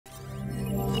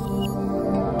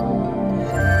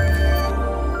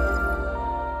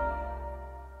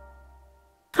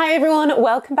Hi everyone,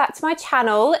 welcome back to my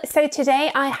channel. So today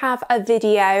I have a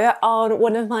video on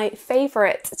one of my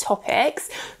favorite topics,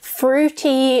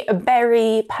 fruity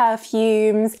berry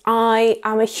perfumes. I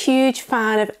am a huge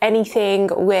fan of anything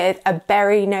with a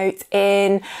berry note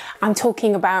in. I'm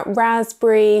talking about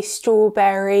raspberry,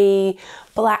 strawberry,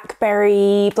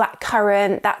 blackberry,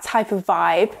 blackcurrant, that type of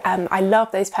vibe. I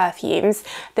love those perfumes.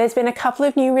 There's been a couple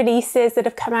of new releases that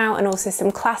have come out and also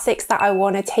some classics that I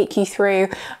want to take you through.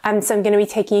 So I'm going to be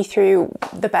taking you through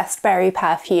the best berry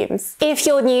perfumes. If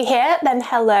you're new here, then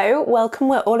hello, welcome.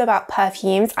 We're all about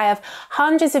perfumes. I have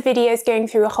hundreds of videos going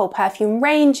through a whole perfume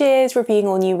ranges, reviewing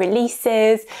all new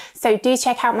releases. So do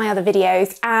check out my other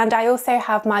videos. And I also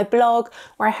have my blog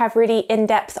where I have really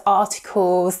in-depth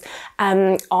articles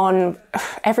on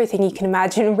everything you can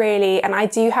imagine, really. And I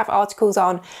do have articles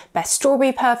on best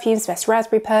strawberry perfumes, best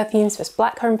raspberry perfumes, best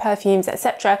blackcurrant perfumes,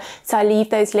 etc. So I leave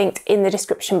those linked in the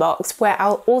description box, where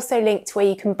I'll also link to where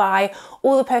you can buy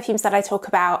all the perfumes that I talk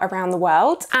about around the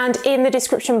world. And in the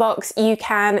description box, you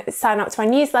can sign up to my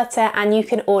newsletter and you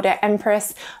can order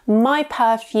Empress, my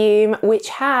perfume, which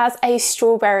has a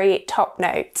strawberry top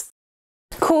note.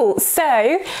 Cool,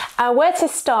 so where to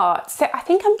start? So I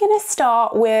think I'm going to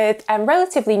start with a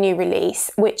relatively new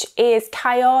release, which is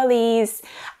Kayali's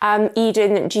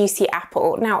Eden Juicy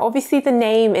Apple. Now obviously the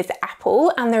name is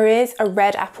apple and there is a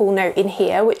red apple note in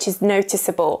here, which is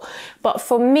noticeable. But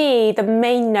for me, the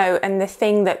main note and the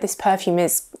thing that this perfume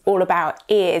is all about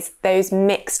is those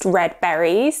mixed red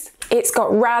berries. It's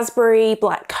got raspberry,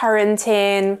 blackcurrant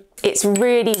in. It's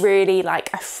really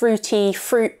like a fruity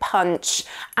fruit punch,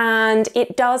 and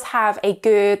it does have a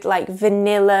good like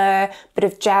vanilla, bit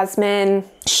of jasmine,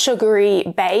 sugary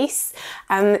base.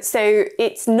 So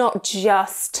it's not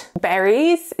just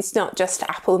berries, it's not just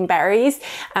apple and berries.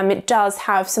 It does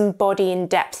have some body and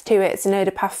depth to it. It's an eau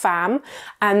de parfum.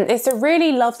 It's a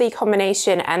really lovely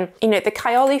combination, and you know, the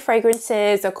Kayali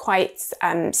fragrances are quite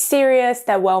serious,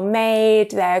 they're well made,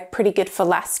 they're pretty good for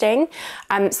lasting.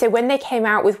 So when they came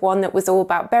out with one that was all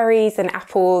about berries and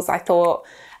apples, I thought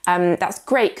that's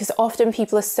great, because often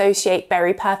people associate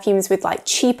berry perfumes with like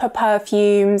cheaper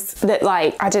perfumes that,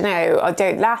 like, I don't know, or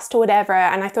don't last or whatever.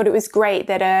 And I thought it was great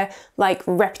that a like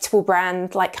reputable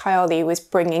brand like Kayali was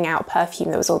bringing out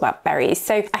perfume that was all about berries.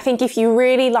 So I think if you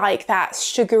really like that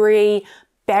sugary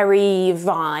berry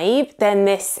vibe, then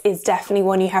this is definitely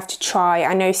one you have to try.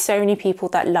 I know so many people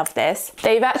that love this.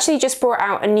 They've actually just brought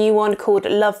out a new one called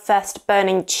Love Fest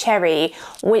Burning Cherry,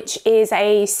 which is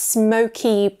a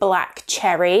smoky black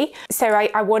cherry. So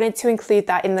I wanted to include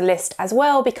that in the list as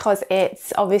well, because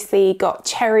it's obviously got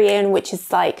cherry in, which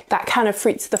is like that kind of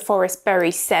fruits of the forest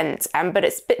berry scent, but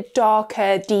it's a bit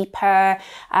darker, deeper,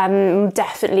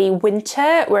 definitely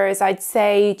winter, whereas I'd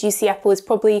say Juicy Apple is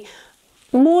probably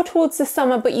more towards the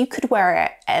summer, but you could wear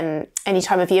it any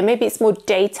time of year. Maybe it's more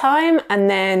daytime, and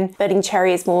then Burning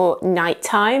Cherry is more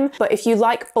nighttime. But if you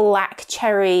like black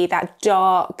cherry, that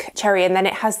dark cherry, and then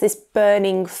it has this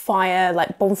burning fire,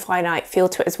 like bonfire night feel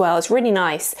to it as well, it's really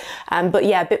nice. But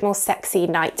yeah, a bit more sexy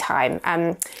nighttime.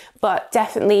 But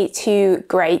definitely two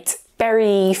great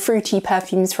very fruity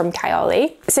perfumes from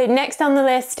Kayali. So next on the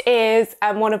list is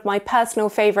one of my personal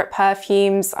favorite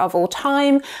perfumes of all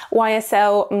time,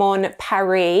 YSL Mon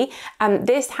Paris.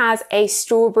 This has a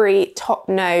strawberry top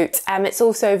note. It's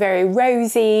also very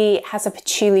rosy, it has a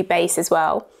patchouli base as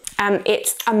well.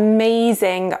 It's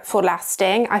amazing for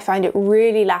lasting. I find it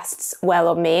really lasts well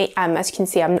on me. As you can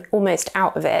see, I'm almost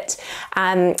out of it.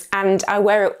 And I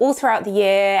wear it all throughout the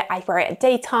year. I wear it at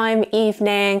daytime,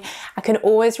 evening. I can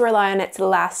always rely on it to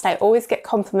last. I always get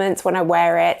compliments when I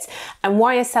wear it. And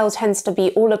YSL tends to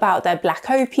be all about their black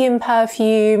opium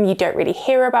perfume. You don't really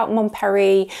hear about Mon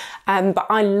Paris, but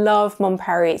I love Mon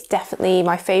Paris. It's definitely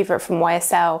my favorite from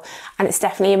YSL. And it's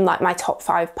definitely in like my top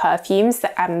 5 perfumes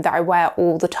that I wear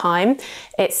all the time.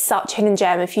 It's such a hidden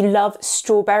gem. If you love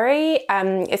strawberry,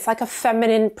 it's like a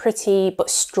feminine, pretty but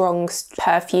strong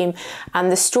perfume,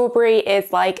 and the strawberry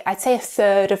is like, I'd say, a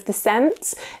third of the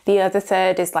scent. The other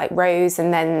third is like rose,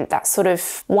 and then that sort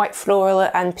of white floral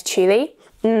and patchouli.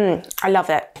 I love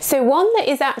it. So one that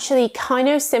is actually kind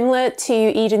of similar to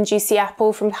Eden Juicy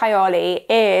Apple from Kayali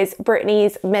is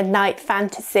Britney's Midnight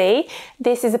Fantasy.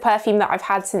 This is a perfume that I've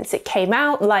had since it came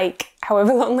out, like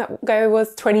however long that ago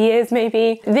was, 20 years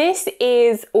maybe. This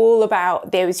is all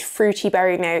about those fruity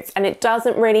berry notes, and it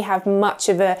doesn't really have much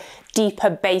of a deeper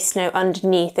base note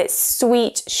underneath. It's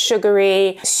sweet,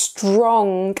 sugary,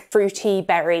 strong, fruity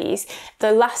berries.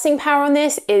 The lasting power on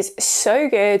this is so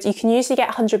good. You can usually get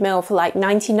 100ml for like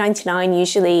 $19.99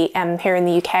 usually here in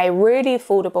the UK, really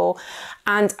affordable.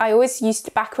 And I always used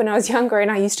to, back when I was younger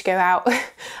and I used to go out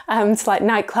to like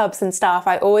nightclubs and stuff,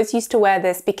 I always used to wear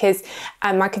this because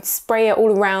I could spray it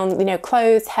all around, you know,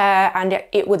 clothes, hair, and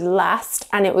it would last.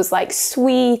 And it was like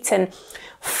sweet and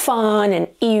fun and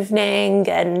evening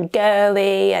and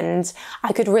girly, and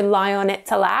I could rely on it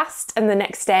to last. And the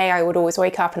next day I would always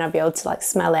wake up and I'd be able to like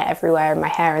smell it everywhere in my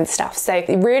hair and stuff. So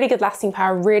really good lasting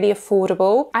power, really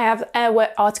affordable. I have an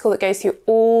article that goes through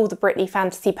all the Britney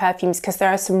Fantasy perfumes because there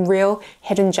are some real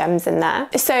hidden gems in there.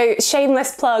 So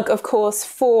shameless plug, of course,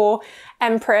 for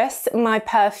Empress, my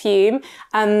perfume.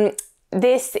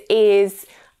 This is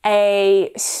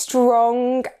a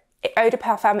strong eau de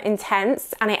parfum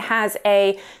intense, and it has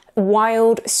a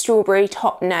wild strawberry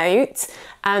top note,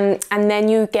 and then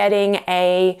you're getting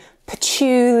a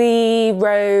patchouli,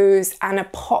 rose, and a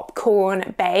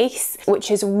popcorn base,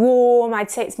 which is warm. I'd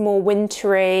say it's more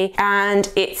wintry, and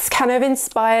it's kind of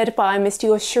inspired by Miss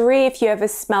Dior Cherie, if you ever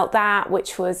smelt that,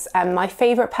 which was my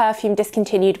favorite perfume,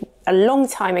 discontinued a long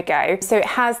time ago. So it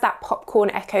has that popcorn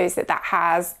echoes that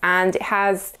has, and it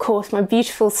has, of course, my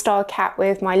beautiful star cat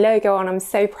with my logo on. I'm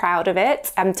so proud of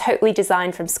it. Totally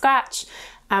designed from scratch,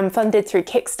 funded through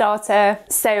Kickstarter.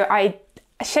 So I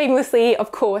shamelessly,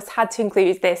 of course, had to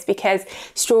include this because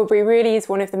strawberry really is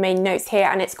one of the main notes here,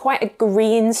 and it's quite a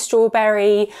green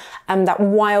strawberry, that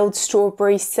wild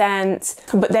strawberry scent,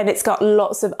 but then it's got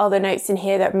lots of other notes in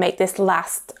here that make this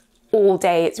last all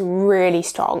day. It's really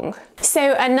strong.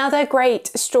 So another great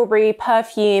strawberry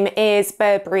perfume is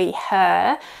Burberry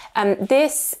Her.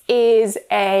 This is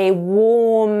a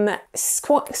warm,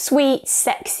 sweet,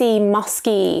 sexy,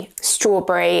 musky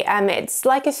strawberry. It's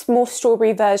like a more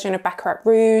strawberry version of Baccarat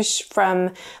Rouge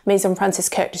from Maison Francis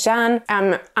Kurkdjian,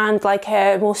 and like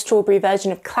a more strawberry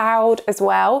version of Cloud as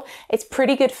well. It's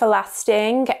pretty good for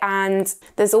lasting, and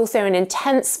there's also an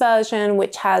intense version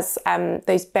which has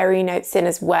those berry notes in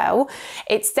as well.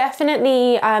 It's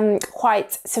definitely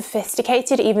quite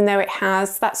sophisticated, even though it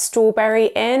has that strawberry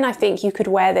in. I think you could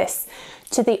wear this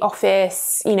to the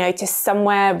office, you know, to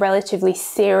somewhere relatively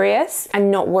serious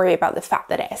and not worry about the fact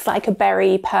that it's like a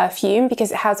berry perfume,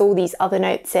 because it has all these other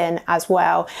notes in as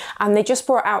well. And they just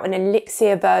brought out an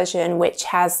elixir version which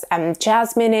has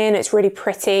jasmine in. It's really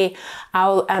pretty.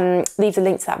 I'll leave the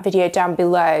link to that video down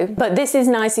below. But this is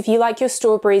nice if you like your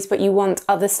strawberries but you want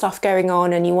other stuff going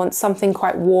on and you want something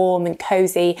quite warm and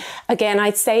cozy. Again,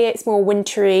 I'd say it's more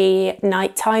wintry,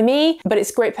 nighttimey, but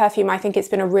it's a great perfume. I think it's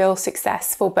been a real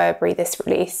success for Burberry, this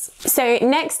release. So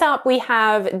next up we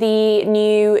have the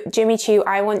new Jimmy Choo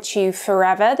I Want You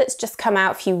Forever that's just come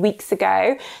out a few weeks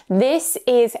ago. This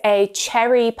is a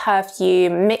cherry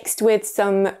perfume mixed with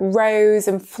some rose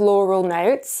and floral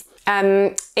notes.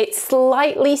 It's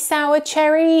slightly sour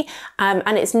cherry,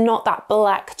 and it's not that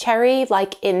black cherry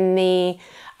like in the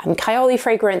Kylie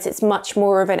fragrance. It's much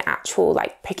more of an actual,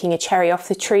 like picking a cherry off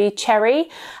the tree cherry.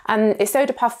 It's eau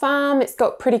de parfum. It's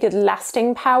got pretty good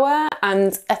lasting power,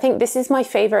 and I think this is my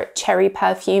favorite cherry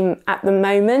perfume at the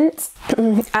moment.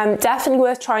 Definitely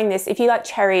worth trying this. If you like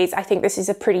cherries, I think this is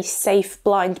a pretty safe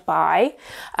blind buy.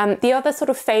 The other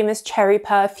sort of famous cherry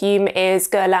perfume is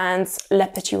Guerlain's Le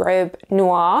Petit Robe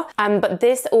Noir, but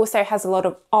this also has a lot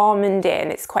of almond in.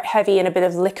 It's quite heavy and a bit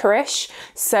of licorice,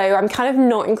 so I'm kind of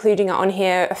not including it on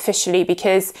here officially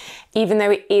because even though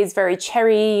it is very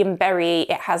cherry and berry,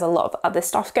 it has a lot of other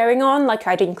stuff going on. Like,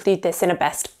 I'd include this in a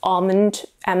best almond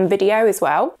video as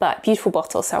well, but beautiful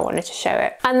bottle, so I wanted to show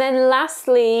it. And then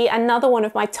lastly, another one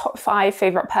of my top 5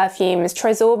 favorite perfumes,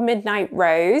 Trésor Midnight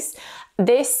Rose.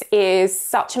 This is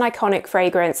such an iconic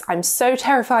fragrance. I'm so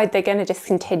terrified they're going to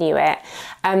discontinue it.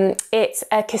 It's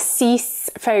a cassis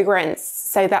fragrance,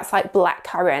 so that's like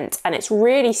blackcurrant, and it's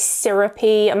really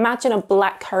syrupy. Imagine a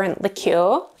blackcurrant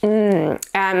liqueur.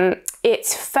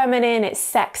 It's feminine, it's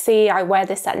sexy. I wear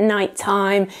this at night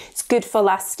time. It's good for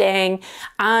lasting,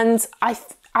 and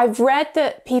I've read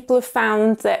that people have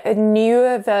found that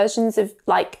newer versions of,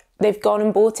 like, they've gone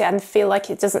and bought it and feel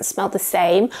like it doesn't smell the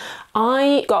same.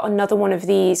 I got another one of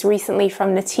these recently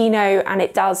from Notino and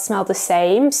it does smell the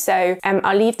same. So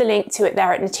I'll leave the link to it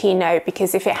there at Notino,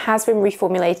 because if it has been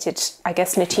reformulated, I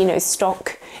guess Notino's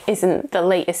stock isn't the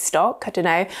latest stock, I don't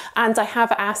know. And I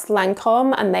have asked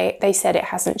Lancome and they said it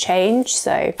hasn't changed.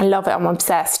 So I love it, I'm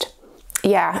obsessed.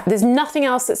 yeah, there's nothing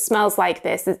else that smells like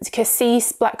this. It's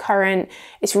cassis, blackcurrant.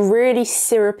 It's really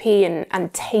syrupy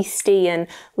and tasty and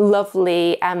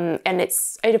lovely. And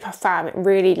it's eau de parfum. It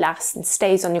really lasts and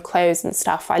stays on your clothes and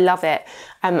stuff. I love it.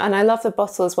 And I love the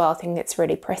bottle as well. I think it's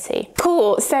really pretty.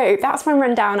 Cool, so that's my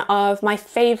rundown of my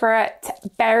favorite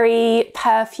berry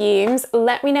perfumes.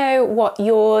 Let me know what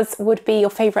yours would be,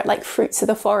 your favorite like fruits of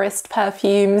the forest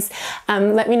perfumes.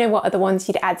 Let me know what other ones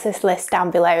you'd add to this list down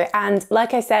below. And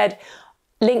like I said,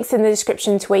 links in the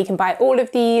description to where you can buy all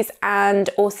of these, and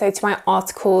also to my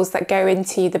articles that go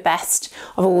into the best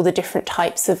of all the different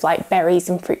types of like berries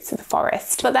and fruits of the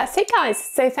forest. But that's it, guys.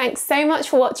 So thanks so much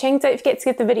for watching. Don't forget to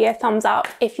give the video a thumbs up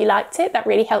if you liked it. That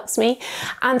really helps me.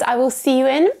 And I will see you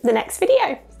in the next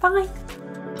video. Bye.